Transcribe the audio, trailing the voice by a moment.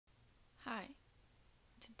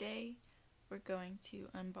Today we're going to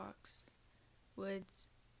unbox WOODZ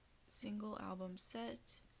single album set.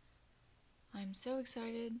 I'm so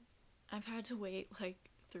excited. I've had to wait like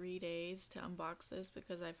 3 days to unbox this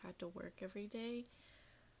because I've had to work every day.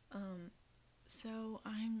 So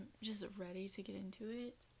I'm just ready to get into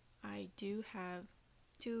it. I do have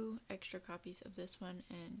 2 extra copies of this one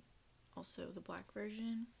and also the black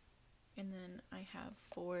version. And then I have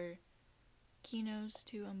 4 Kinos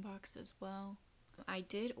to unbox as well. I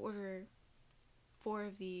did order 4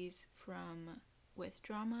 of these from With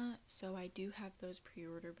Drama, so I do have those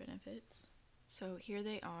pre-order benefits. So here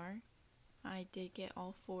they are. I did get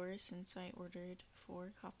all 4 since I ordered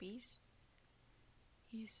 4 copies.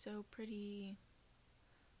 He's so pretty,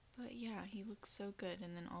 but yeah, he looks so good.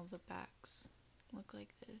 And then all the backs look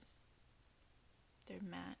like this. They're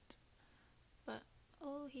matte, but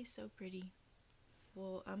oh, he's so pretty.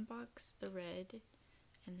 We'll unbox the red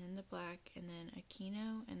and then the black and then a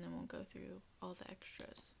Kino, and then we'll go through all the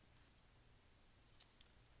extras.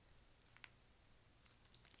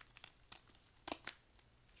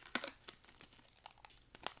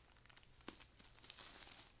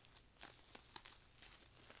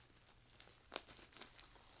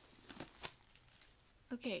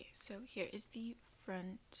 Okay, so here is the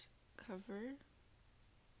front cover.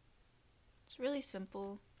 It's really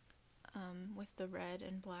simple with the red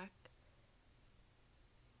and black.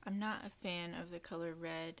 I'm not a fan of the color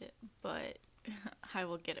red, but I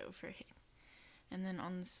will get over it. And then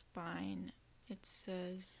on the spine it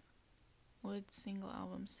says WOODZ single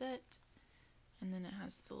album set, and then it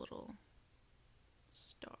has the little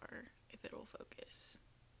star, if it'll focus.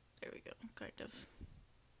 There we go, kind of.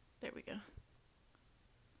 There we go.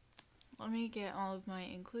 Let me get all of my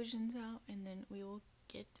inclusions out and then we will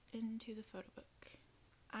get into the photo book.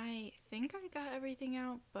 I think I got everything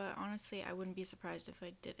out, but honestly I wouldn't be surprised if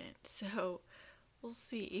I didn't, so we'll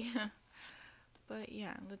see. But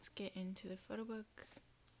yeah, let's get into the photo book.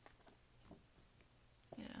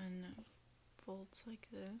 It unfolds like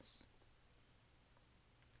this.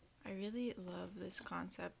 I really love this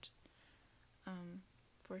concept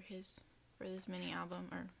for this mini album,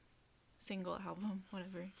 or single album,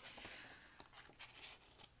 whatever.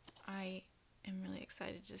 I am really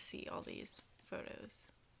excited to see all these photos.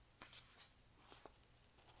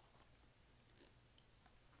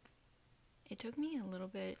 It took me a little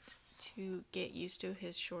bit to get used to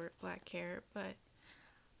his short black hair, but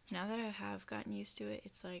now that I have gotten used to it,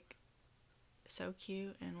 it's like so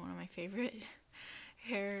cute and one of my favorite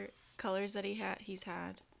hair colors that he's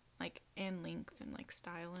had, like, and length and like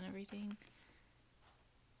style and everything.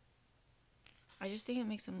 I just think it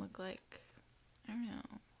makes him look like, I don't know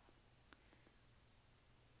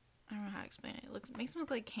how to explain it. Makes him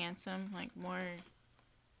look like handsome, like more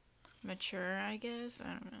mature, I guess.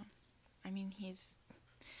 I don't know. I mean, I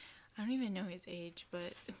don't even know his age,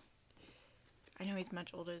 but I know he's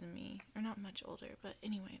much older than me. Or not much older, but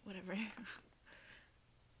anyway, whatever.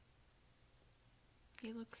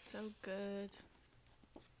 He looks so good.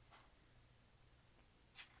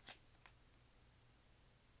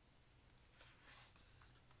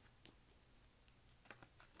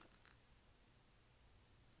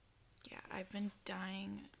 Yeah, I've been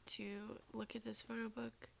dying to look at this photo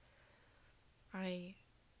book. I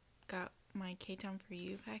got my K-Town For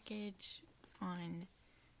You package on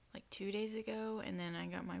like 2 days ago, and then I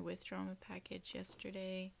got my With Drama package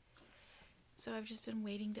yesterday. So I've just been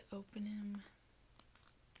waiting to open him.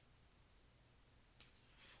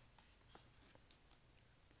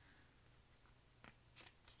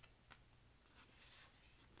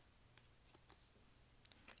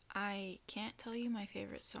 I can't tell you my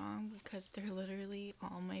favorite song because they're literally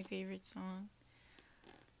all my favorite song.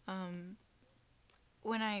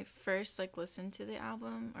 When I first listened to the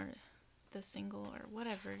album or the single or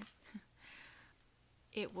whatever,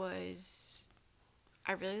 I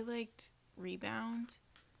really liked Rebound.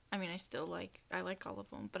 I mean, I like all of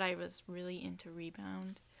them, but I was really into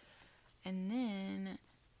Rebound. And then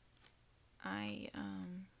I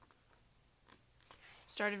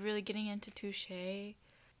started really getting into Touché.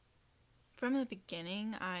 From the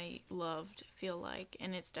beginning, I loved Feel Like,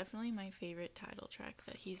 and it's definitely my favorite title track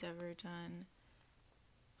that he's ever done.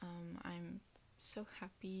 I'm so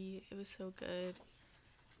happy. It was so good.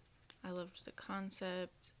 I loved the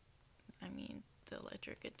concept. I mean, the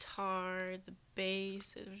electric guitar, the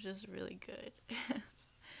bass, it was just really good.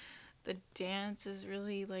 The dance is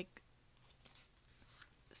really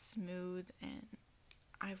smooth, and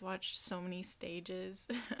I've watched so many stages.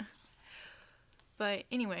 But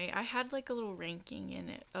anyway, I had a little ranking in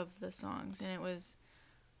it of the songs, and it was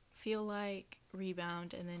Feel Like,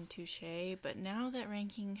 Rebound, and then Touche, but now that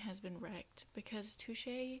ranking has been wrecked because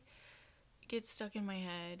Touche gets stuck in my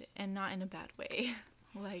head, and not in a bad way.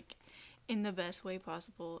 Like, in the best way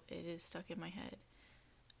possible, it is stuck in my head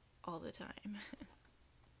all the time.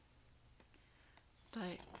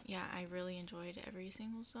 But yeah, I really enjoyed every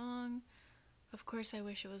single song. Of course, I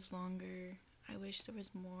wish it was longer. I wish there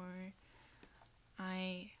was more.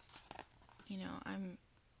 I'm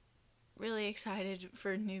really excited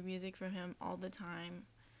for new music from him all the time.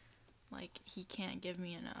 Like, he can't give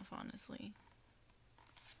me enough, honestly.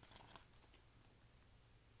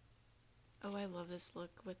 Oh, I love this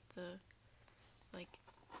look with the, like,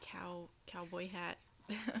 cowboy hat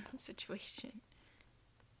situation.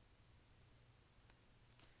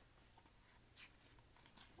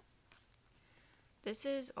 This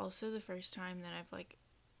is also the first time that I've, like,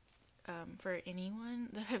 for anyone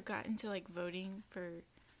that I've gotten to, like, voting for,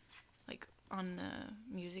 like, on the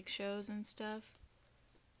music shows and stuff.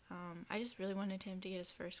 I just really wanted him to get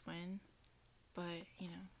his first win, but, you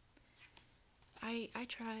know, I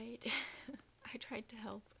tried. I tried to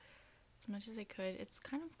help as much as I could. It's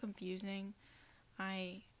kind of confusing.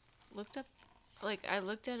 I looked at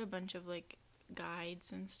a bunch of, like,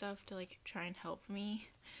 guides and stuff to, like, try and help me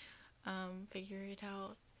figure it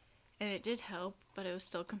out, and it did help, but it was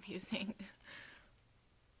still confusing.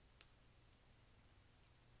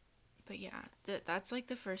 But yeah, that's, like,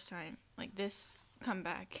 the first time, like, this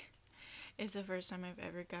comeback is the first time I've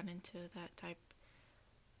ever gotten into that type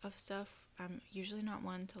of stuff. I'm usually not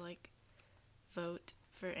one to, like, vote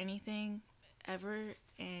for anything ever,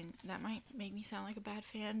 and that might make me sound like a bad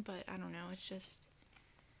fan, but I don't know, it's just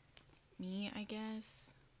me, I guess.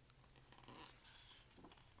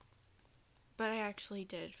 But I actually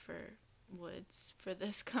did for WOODZ for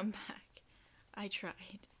this comeback. I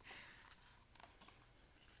tried.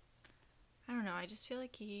 I don't know, I just feel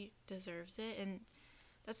like he deserves it, and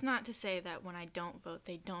that's not to say that when I don't vote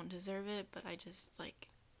they don't deserve it, but I just, like,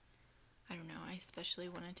 I don't know, I especially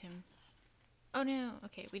wanted him. Oh no,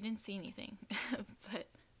 okay, we didn't see anything, but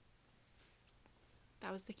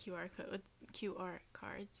that was the QR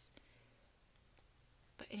cards.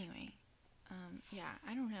 But anyway, yeah,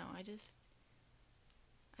 I don't know,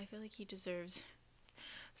 I feel like he deserves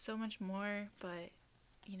so much more, but,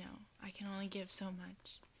 you know, I can only give so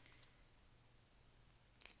much.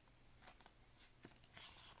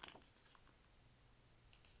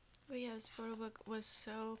 But yeah, this photo book was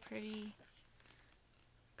so pretty.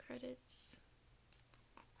 Credits.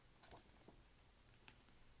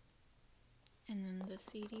 And then the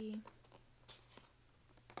CD.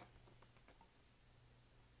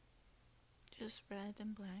 Just red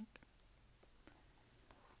and black.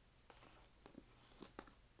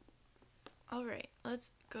 Alright,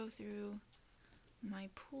 let's go through my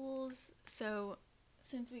pools. So,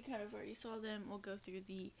 since we kind of already saw them, we'll go through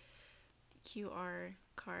the QR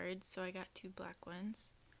cards. So I got 2 black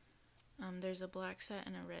ones. There's a black set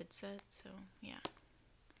and a red set, so yeah.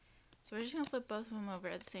 So we're just gonna flip both of them over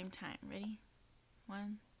at the same time. Ready?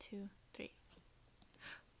 1, 2, 3.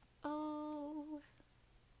 Oh!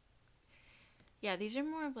 Yeah, these are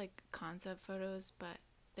more of, like, concept photos, but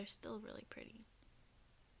they're still really pretty.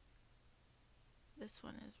 This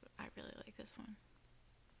one is, I really like this one.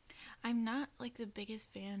 I'm not, like, the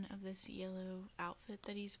biggest fan of this yellow outfit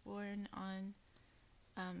that he's worn on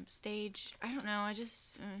stage. I don't know, I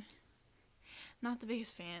just, not the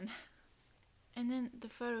biggest fan. And then the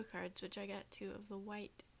photo cards, which I got 2 of the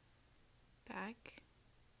white back.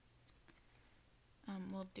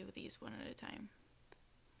 We'll do these one at a time.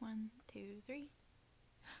 1, 2, 3.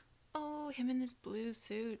 Oh, him in this blue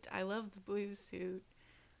suit. I love the blue suit.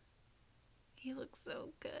 He looks so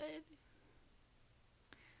good.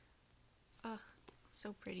 Ugh,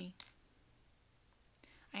 so pretty.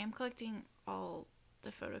 I am collecting all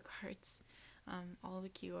the photo cards, all the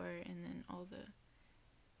QR, and then all the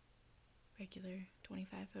regular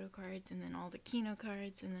 25 photo cards, and then all the Kino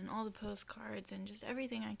cards, and then all the postcards, and just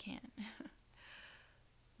everything I can.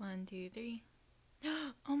 1, 2, 3.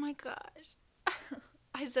 Oh my gosh.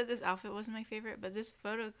 I said this outfit wasn't my favorite, but this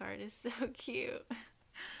photo card is so cute.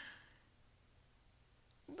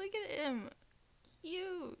 Look at him.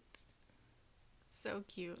 Cute. So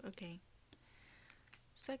cute. Okay.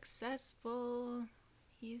 Successful.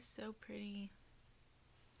 He's so pretty.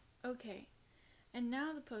 Okay. And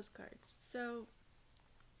now the postcards. So,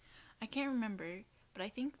 I can't remember, but I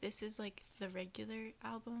think this is, like, the regular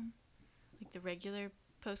album. Like, the regular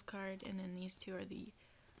postcard, and then these 2 are the,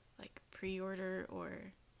 like, pre-order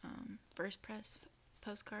or first press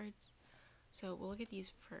postcards. So we'll look at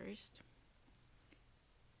these first.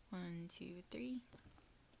 1, 2, 3.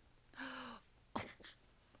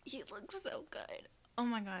 He looks so good. Oh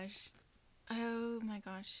my gosh. Oh my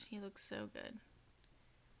gosh, he looks so good.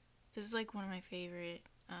 This is like one of my favorite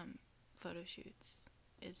photo shoots.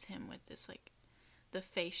 Is him with this like the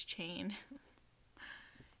face chain.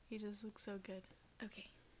 He just looks so good. Okay.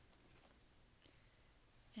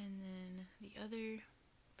 And then the other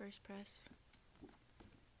first press.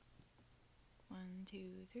 1, 2,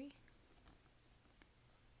 3.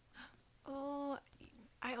 Oh,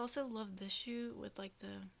 I also love this shoot with like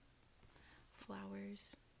the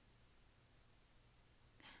flowers.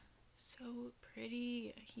 So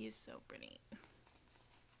pretty. He is so pretty.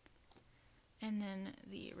 And then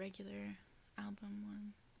the regular album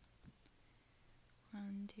one.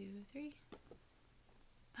 1, 2, 3.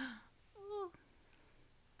 Oh.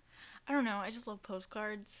 I don't know, I just love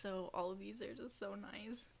postcards, so all of these are just so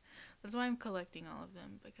nice. That's why I'm collecting all of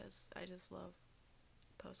them, because I just love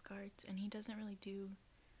postcards, and he doesn't really do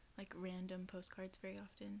like random postcards very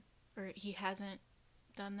often, or he hasn't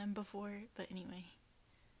done them before, but anyway.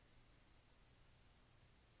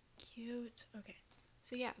 Cute. Okay,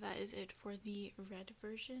 so yeah, that is it for the red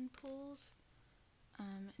version pulls.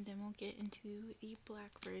 And then we'll get into the black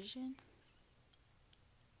version.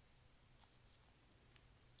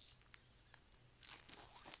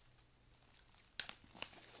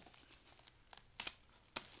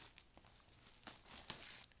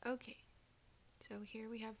 Okay, so here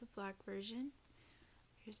we have the black version.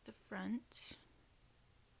 Here's the front.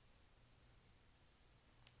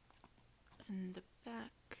 And the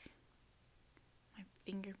back. My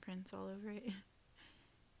fingerprints all over it.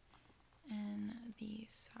 And the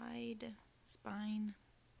side spine.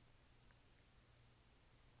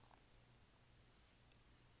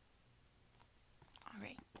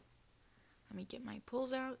 Alright, let me get my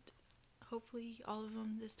pulls out. Hopefully all of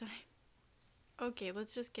them this time. Okay,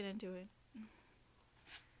 let's just get into it.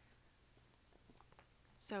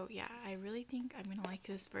 So yeah, I really think I'm gonna like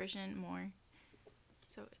this version more.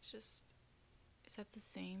 So it's just, is that the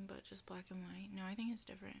same but just black and white? No, I think it's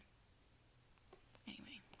different.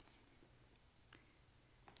 Anyway.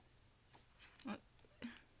 What?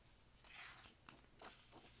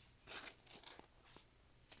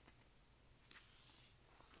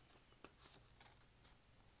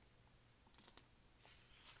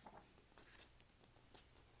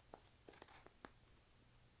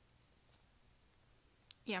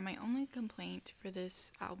 Yeah, my only complaint for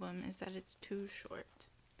this album is that it's too short.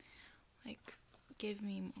 Like, give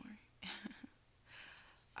me more.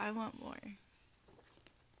 I want more.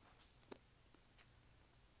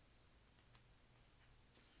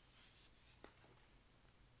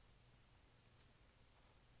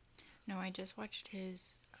 No, I just watched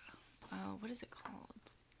his, what is it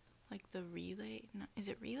called? Like the relay, no, is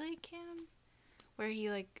it relay cam? Where he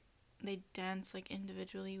like, they dance like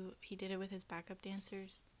individually. He did it with his backup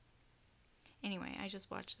dancers. Anyway, I just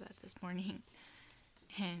watched that this morning.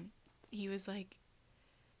 And he was like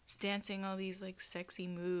dancing all these like sexy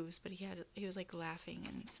moves, but he was like laughing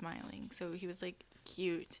and smiling. So he was like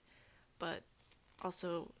cute, but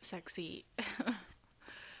also sexy.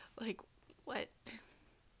 Like, what?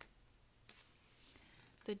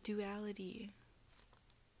 The duality.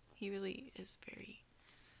 He really is very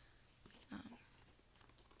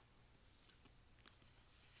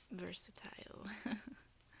versatile.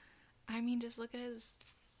 I mean, just look at his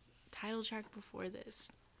title track before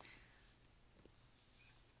this.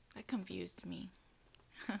 That confused me.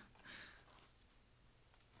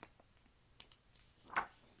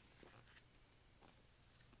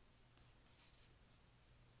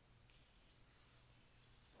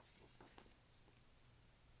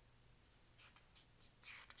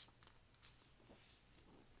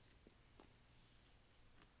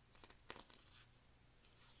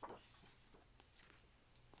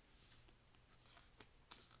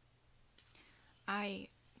 I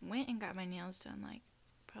went and got my nails done like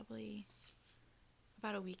probably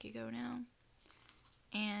about a week ago now.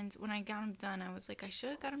 And when I got them done, I was like, I should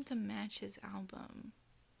have got them to match his album,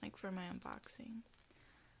 like for my unboxing.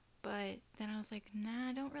 But then I was like, nah,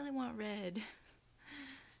 I don't really want red.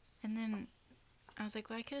 And then I was like,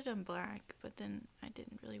 well, I could have done black, but then I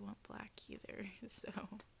didn't really want black either. So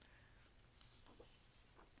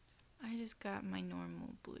I just got my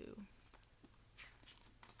normal blue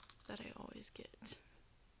that I always get.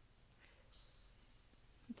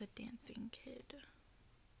 The Dancing Kid.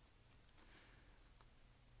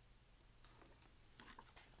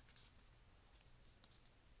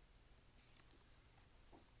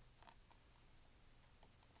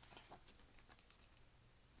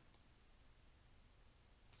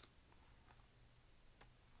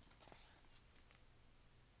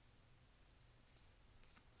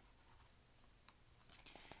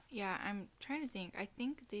 Yeah, I'm trying to think. I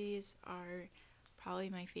think these are probably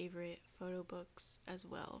my favorite photo books as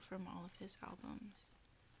well from all of his albums.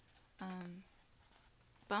 Um,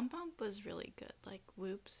 Bump Bump was really good. Like,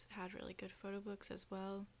 Whoops had really good photo books as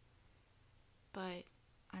well. But,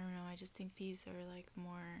 I don't know, I just think these are, like,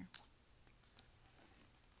 more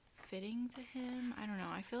fitting to him. I don't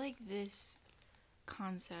know, I feel like this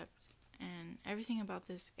concept and everything about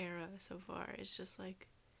this era so far is just, like,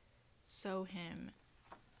 so him.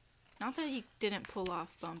 Not that he didn't pull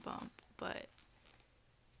off Bump Bump, but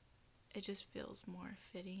it just feels more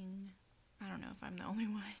fitting. I don't know if I'm the only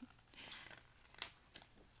one.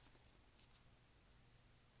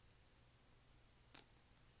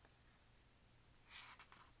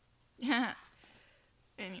 Yeah.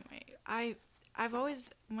 Anyway, I've always,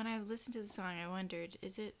 when I listened to the song, I wondered,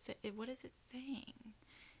 what is it saying?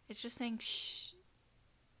 It's just saying shh,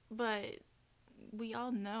 but we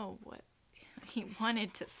all know what he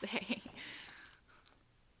wanted to say.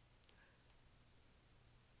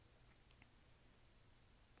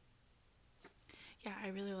 Yeah, I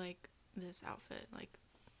really like this outfit, like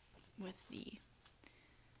with these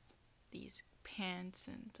pants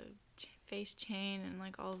and the face chain and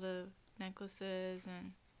like all the necklaces,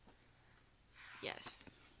 and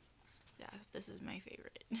yes, yeah, this is my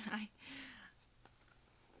favorite.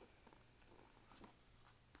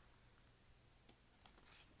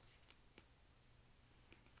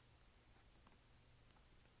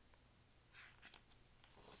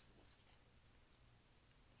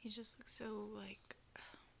 He just looks so, like,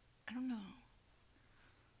 I don't know.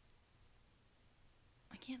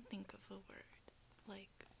 I can't think of a word.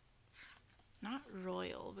 Like, not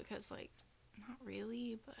royal, because, like, not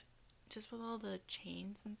really, but just with all the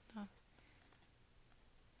chains and stuff.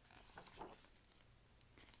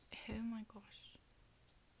 Oh my gosh.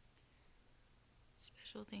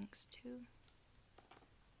 Special thanks to.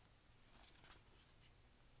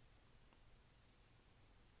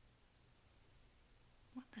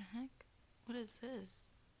 What the heck? What is this?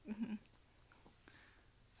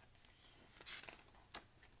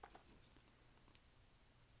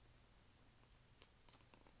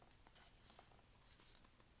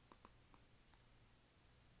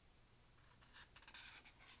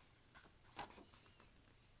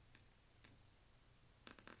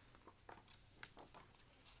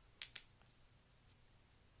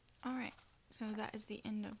 Alright, so that is the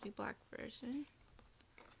end of the black version.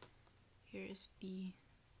 Here is the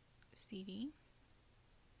CD.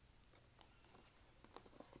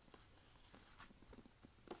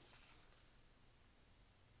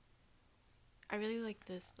 I really like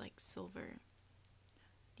this, like, silver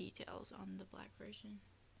details on the black version.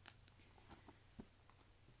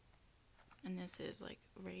 And this is, like,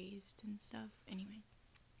 raised and stuff. Anyway.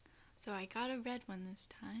 So I got a red one this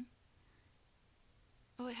time.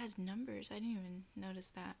 Oh, it has numbers. I didn't even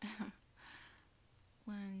notice that.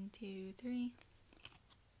 1, 2, 3.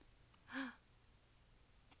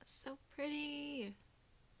 So pretty.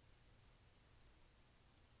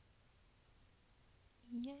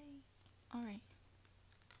 Yay. Alright.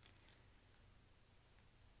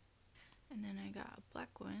 And then I got a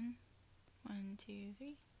black one. 1, 2,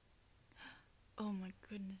 3. Oh my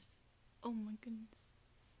goodness. Oh my goodness.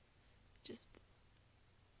 Just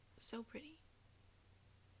so pretty.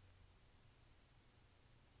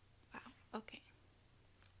 Wow. Okay.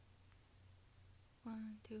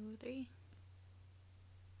 1, 2, 3.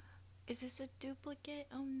 Is this a duplicate?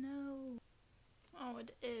 Oh no. Oh,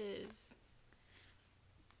 it is.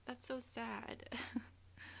 That's so sad.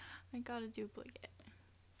 I got a duplicate.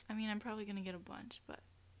 I mean, I'm probably gonna get a bunch, but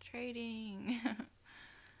trading.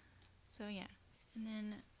 So yeah. And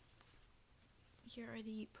then here are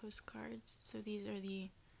the postcards. So these are the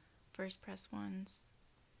first press ones.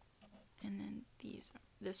 And then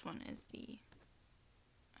this one is the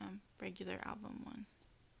regular album one.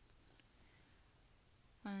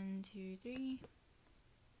 1, 2, 3.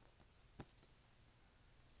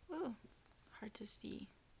 Ooh, hard to see.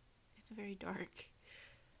 It's very dark.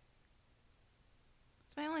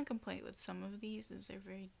 It's my only complaint with some of these is they're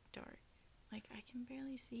very dark. Like, I can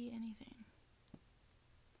barely see anything.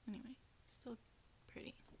 Anyway, still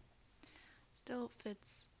pretty. Still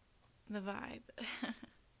fits the vibe.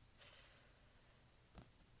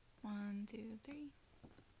 1, 2, 3.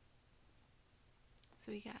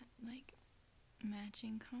 So we got, like,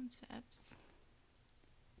 matching concepts.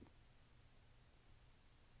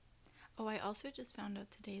 Oh, I also just found out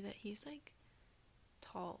today that he's, like,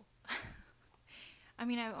 tall. I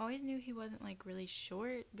mean, I always knew he wasn't, like, really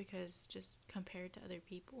short because just compared to other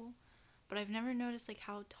people. But I've never noticed, like,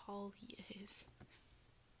 how tall he is.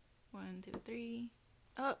 1, 2, 3.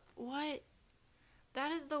 Oh, what?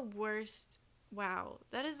 That is the worst. Wow,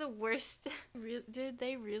 that is the worst. Did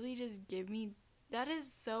they really just give me? That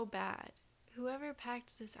is so bad. Whoever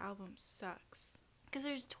packed this album sucks. Because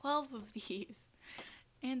there's 12 of these.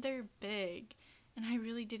 And they're big. And I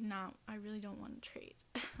really don't want to trade.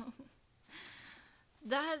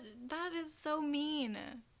 That is so mean.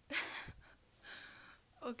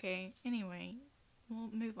 Okay, anyway, we'll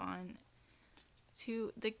move on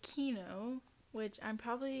to the Kino, which I'm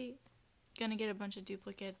probably gonna get a bunch of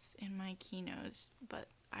duplicates in my Kinos, but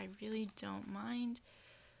I really don't mind.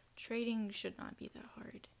 Trading should not be that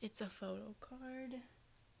hard. It's a photo card,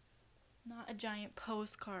 not a giant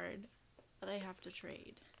postcard that I have to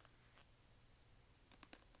trade.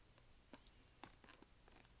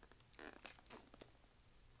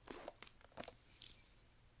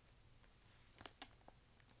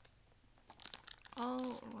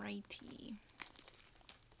 Alrighty.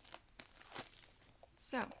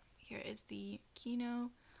 So, here is the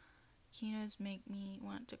Kino. Kinos make me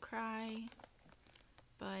want to cry,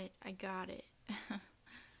 but I got it.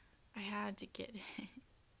 I had to get it.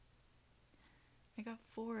 I got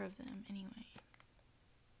 4 of them anyway.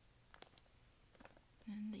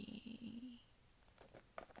 And the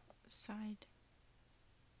side.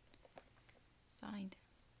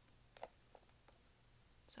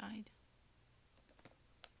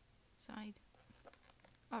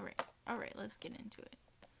 Alright, let's get into it.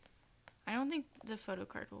 I don't think the photo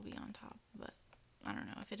card will be on top, but I don't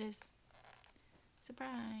know. If it is,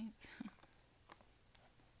 surprise.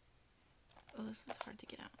 Oh, this is hard to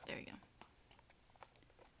get out. There we go.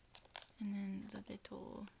 And then the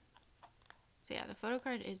little, so yeah, the photo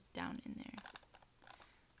card is down in there.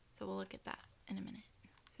 So we'll look at that in a minute.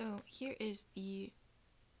 So here is the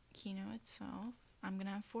Kino itself. I'm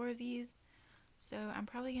gonna have 4 of these, so I'm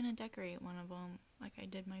probably gonna decorate one of them like I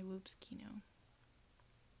did my WOODZ Kino.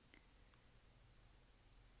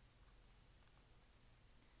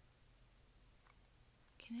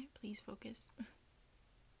 Can it please focus?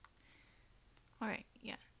 Alright,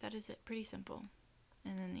 yeah, that is it. Pretty simple.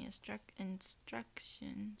 And then the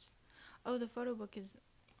instructions. Oh, the photo book is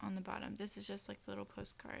on the bottom. This is just like the little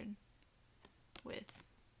postcard with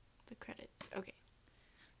the credits. Okay,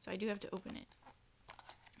 so I do have to open it.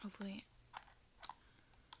 Hopefully.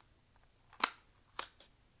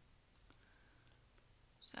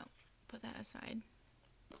 So, put that aside.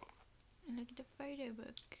 And look at the photo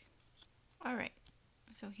book. Alright,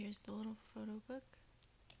 so here's the little photo book.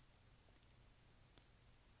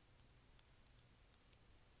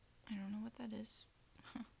 I don't know what that is.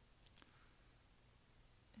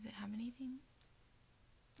 Does it have anything?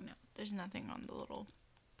 No, there's nothing on the little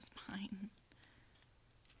spine.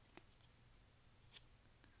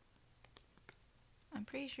 I'm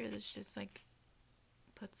pretty sure this just like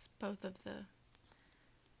puts both of the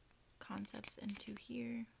concepts into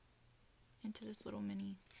here, into this little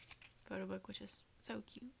mini photo book, which is so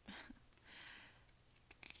cute.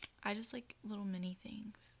 I just like little mini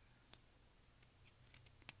things.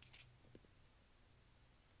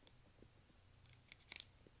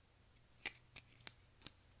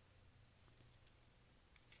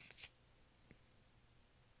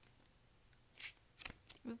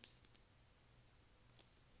 Oops.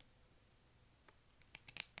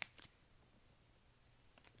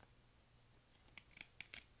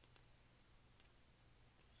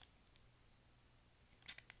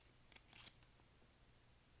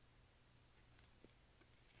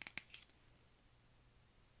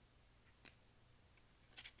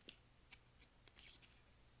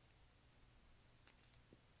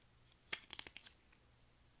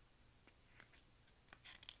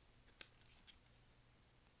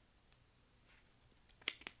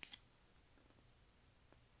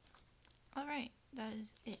 Alright, that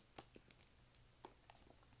is it.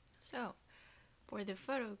 So, for the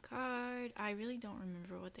photo card, I really don't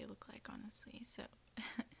remember what they look like, honestly. So,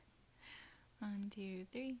 1, 2,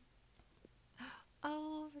 3.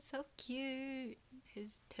 Oh, so cute.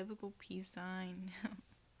 His typical peace sign.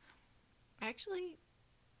 Actually,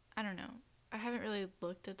 I don't know. I haven't really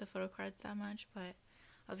looked at the photo cards that much, but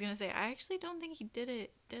I was gonna say, I actually don't think he did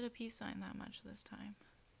a peace sign that much this time.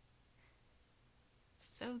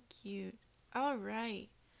 So cute. Alright,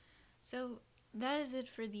 so that is it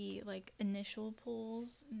for the like initial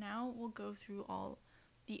pulls. Now we'll go through all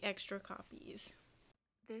the extra copies.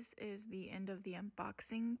 This is the end of the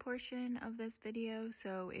unboxing portion of this video,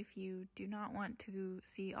 so if you do not want to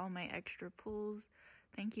see all my extra pulls,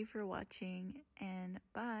 thank you for watching, and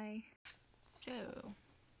bye. So,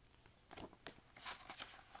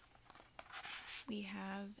 we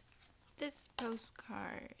have this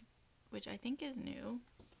postcard, which I think is new,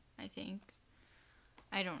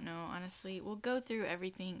 I don't know, honestly. We'll go through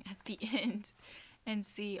everything at the end and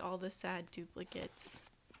see all the sad duplicates.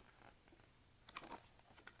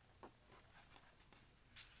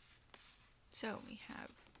 So we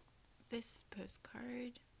have this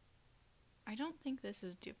postcard. I don't think this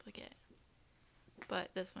is duplicate, but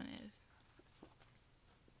this one is.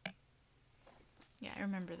 Yeah, I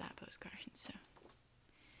remember that postcard, so.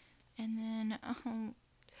 And then,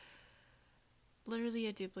 literally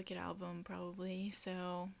a duplicate album, probably,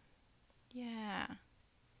 so, yeah.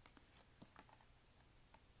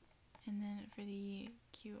 And then for the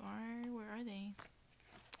QR, where are they?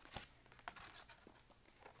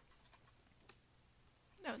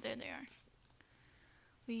 Oh, there they are.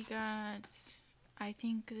 We got, I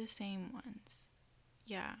think, the same ones.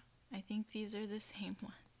 Yeah, I think these are the same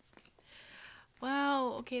ones.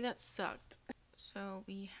 Wow, okay, that sucked. So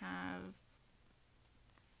we have...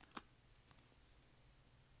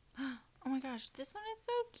 Oh my gosh, this one is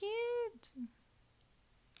so cute!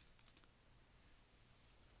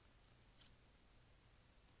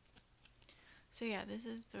 So yeah, this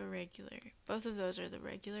is the regular. Both of those are the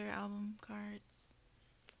regular album cards.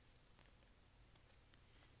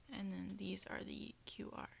 And then these are the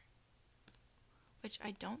QR. Which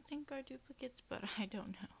I don't think are duplicates, but I don't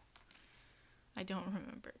know. I don't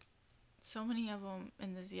remember. So many of them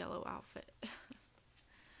in this yellow outfit.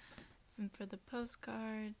 And for the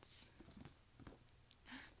postcards,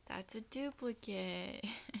 that's a duplicate.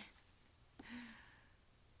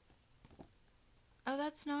 Oh,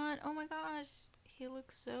 that's not. Oh my gosh. He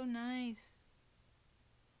looks so nice.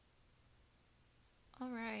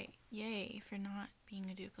 Alright. Yay for not being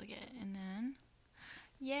a duplicate. And then,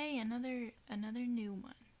 yay, another new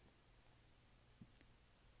one.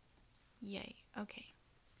 Yay. Okay.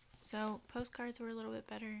 So, postcards were a little bit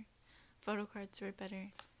better. Photo cards were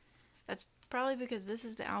better. That's probably because this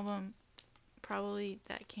is the album probably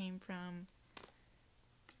that came from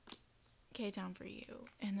K-Town For You.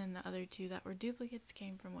 And then the other two that were duplicates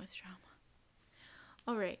came from With Trauma.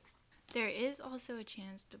 Alright. There is also a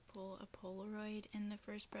chance to pull a Polaroid in the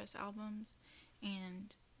First Press albums.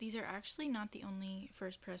 And these are actually not the only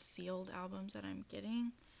First Press sealed albums that I'm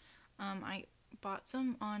getting. I bought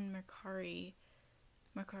some on Mercari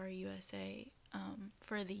USA,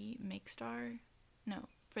 for the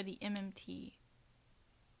for the MMT,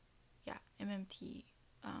 MMT,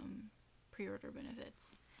 pre-order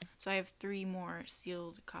benefits. So I have 3 more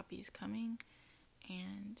sealed copies coming,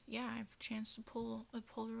 and yeah, I have a chance to pull a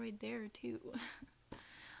Polaroid there too.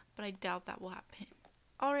 But I doubt that will happen.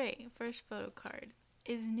 Alright, first photo card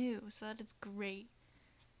is new, so that is great.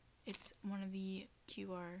 It's one of the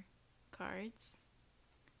QR cards.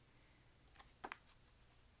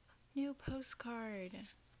 New postcard.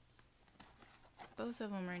 Both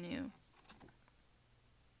of them are new.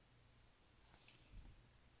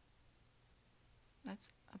 That's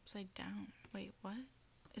upside down. Wait, what?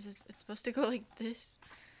 Is this? It's supposed to go like this?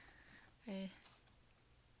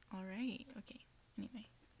 Alright, okay. Anyway.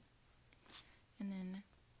 And then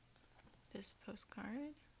this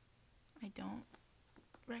postcard I don't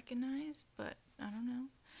recognize, but I don't know.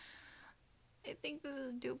 I think this is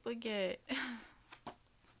a duplicate.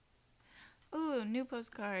 Ooh, new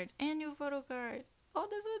postcard and new photo card. Oh,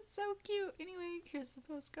 this one's so cute. Anyway, here's the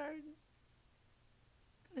postcard.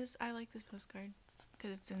 I like this postcard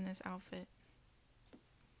because it's in this outfit.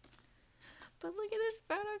 But look at this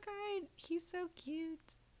photo card. He's so cute.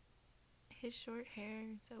 His short hair,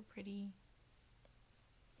 so pretty.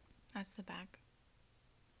 That's the back.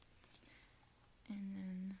 And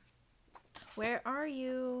then, where are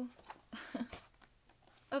you?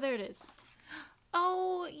 Oh, there it is.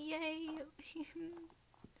 Oh, yay.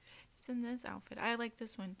 It's in this outfit. I like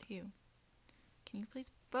this one too. Can you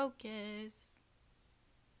please focus?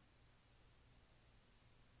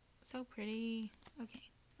 So pretty. Okay.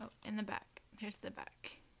 Oh, in the back. Here's the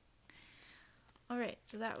back. Alright,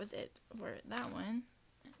 so that was it for that one.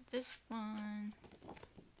 This one.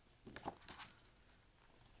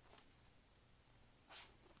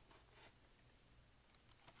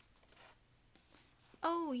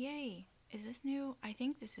 Oh, yay. Is this new? I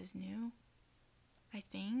think this is new. I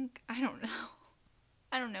think. I don't know.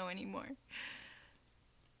 I don't know anymore.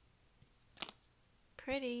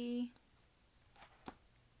 Pretty.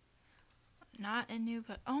 Not a new,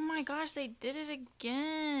 but oh my gosh, they did it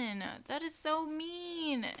again. That is so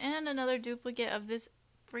mean. And another duplicate of this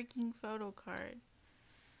freaking photo card.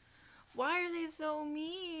 Why are they so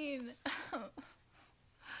mean?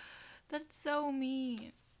 That's so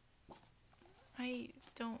mean. I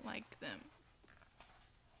don't like them.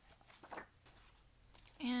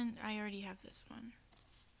 And I already have this one.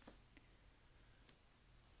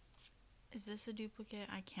 Is this a duplicate?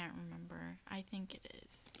 I can't remember. I think it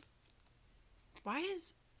is.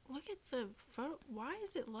 Look at the photo. Why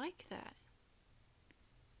is it like that?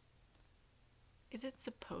 Is it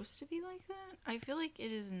supposed to be like that? I feel like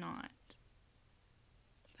it is not.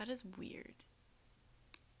 That is weird.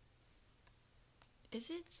 Is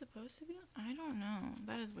it supposed to be? I don't know.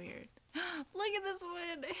 That is weird. Look at this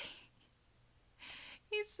one.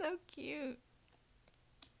 He's so cute.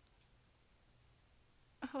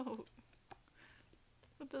 Oh.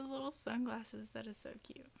 With those little sunglasses. That is so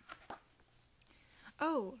cute.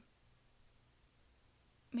 Oh.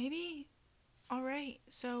 Maybe. Alright.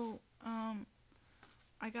 So,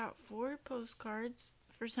 I got 4 postcards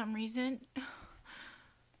for some reason.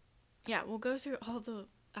 Yeah, we'll go through all the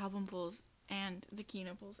album pulls and the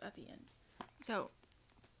Kino pulls at the end. So,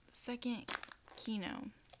 second Kino.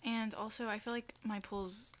 And also, I feel like my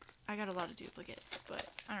pulls, I got a lot of duplicates, but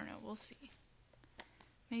I don't know, we'll see.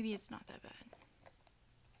 Maybe it's not that bad.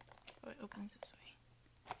 Oh, it opens this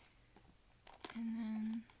way. And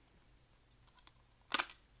then...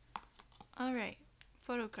 Alright,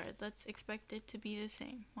 photo card. Let's expect it to be the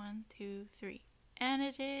same. 1, 2, 3. And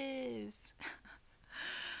it is!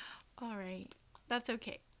 Alright, that's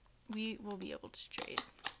okay. We will be able to trade.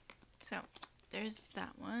 So, there's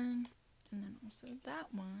that one. And then also that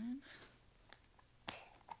one.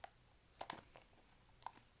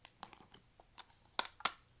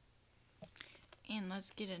 And let's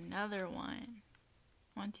get another one.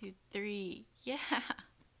 1, 2, 3. Yeah!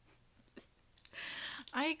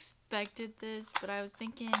 I expected this, but I was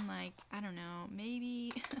thinking, like, I don't know,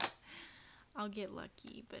 maybe I'll get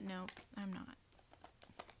lucky, but no, I'm not.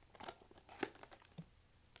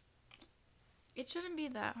 It shouldn't be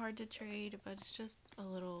that hard to trade, but it's just a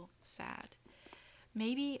little sad.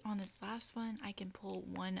 Maybe on this last one, I can pull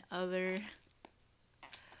one other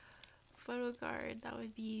photo card. That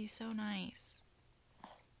would be so nice.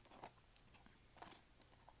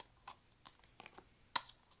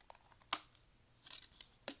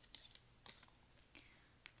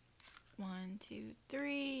 One, 2,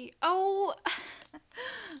 3. Oh!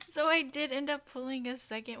 So I did end up pulling a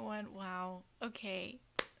second one. Wow. Okay.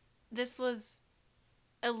 This was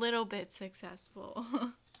a little bit successful.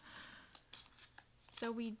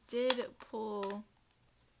 So we did pull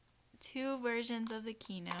 2 versions of the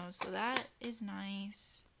Kino, so that is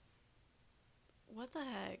nice. What the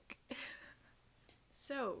heck?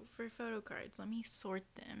 So for photo cards, let me sort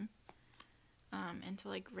them into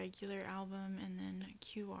like regular album and then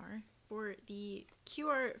QR. For the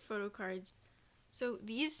QR photo cards, so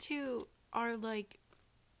these 2 are like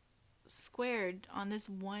squared on this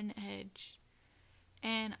one edge,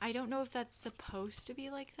 and I don't know if that's supposed to be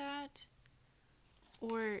like that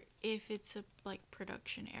or if it's a like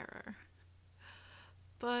production error,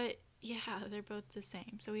 but yeah, they're both the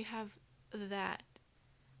same. So we have that,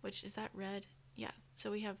 which is that red? Yeah,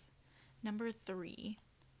 so we have number 3.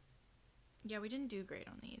 Yeah, we didn't do great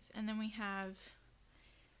on these. And then we have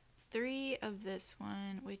 3 of this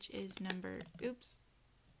one, which is number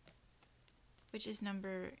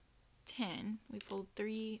 10. We pulled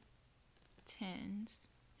 3 10s,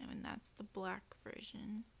 and that's the black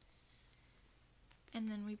version. And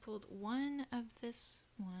then we pulled 1 of this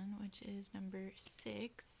one, which is number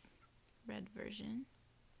 6, red version.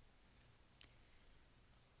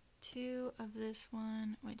 2 of this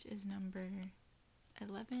one, which is number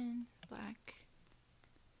 11, black.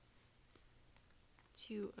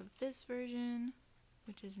 2 of this version,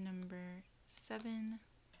 which is number 7,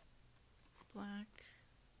 black.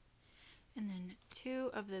 And then 2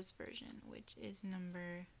 of this version, which is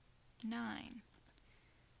number 9,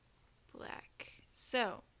 black.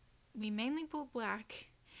 So, we mainly pulled black,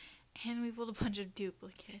 and we pulled a bunch of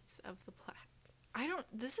duplicates of the black.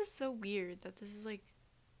 This is so weird that this is like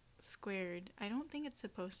squared. I don't think it's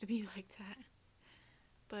supposed to be like that.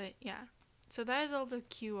 But yeah, so that is all the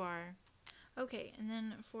QR. Okay, and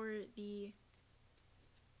then for the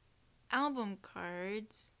album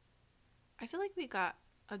cards, I feel like we got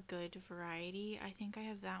a good variety. I think I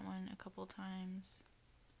have that one a couple times.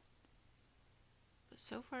 But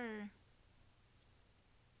so far,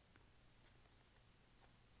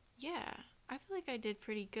 yeah, I feel like I did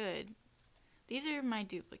pretty good. These are my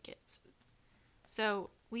duplicates. So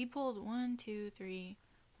we pulled 1, 2, 3,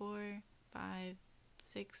 4, 5,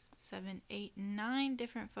 6, 7, 8, 9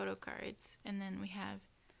 different photo cards, and then we have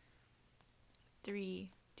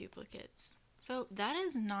 3 duplicates. So that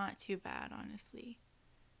is not too bad, honestly.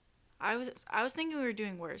 I was thinking we were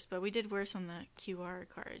doing worse, but we did worse on the QR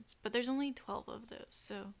cards. But there's only 12 of those,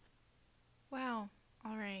 so wow.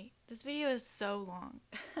 Alright, this video is so long.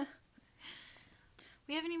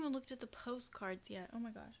 We haven't even looked at the postcards yet. Oh my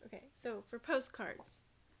gosh. Okay, so for postcards.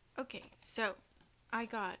 Okay, so I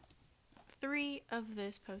got 3 of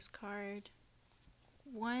this postcard,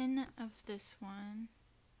 1 of this one,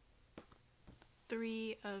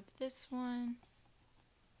 3 of this one,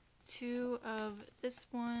 2 of this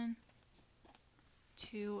one,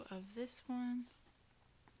 2 of this one,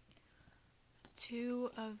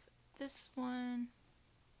 2 of this one,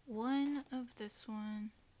 1 of this one,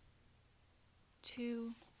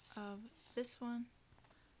 2 of this one,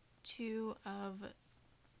 2 of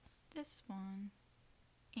this one,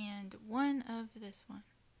 and 1 of this one.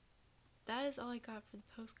 That is all I got for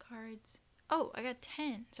the postcards. Oh, I got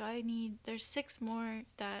 10, so there's 6 more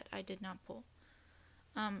that I did not pull.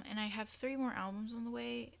 And I have 3 more albums on the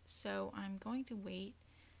way, so I'm going to wait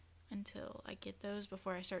until I get those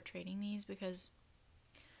before I start trading these, because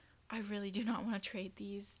I really do not want to trade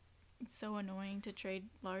these. It's so annoying to trade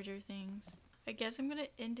larger things. I guess I'm gonna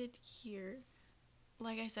end it here.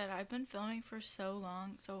 Like I said, I've been filming for so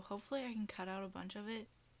long, so hopefully I can cut out a bunch of it.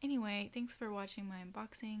 Anyway, thanks for watching my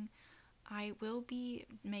unboxing. I will be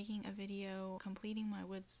making a video completing my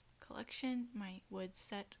WOODZ collection, my WOODZ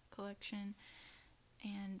set collection,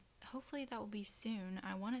 and hopefully that will be soon.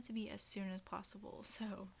 I want it to be as soon as possible,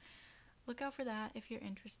 so look out for that if you're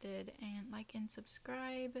interested, and like and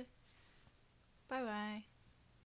subscribe. Bye bye.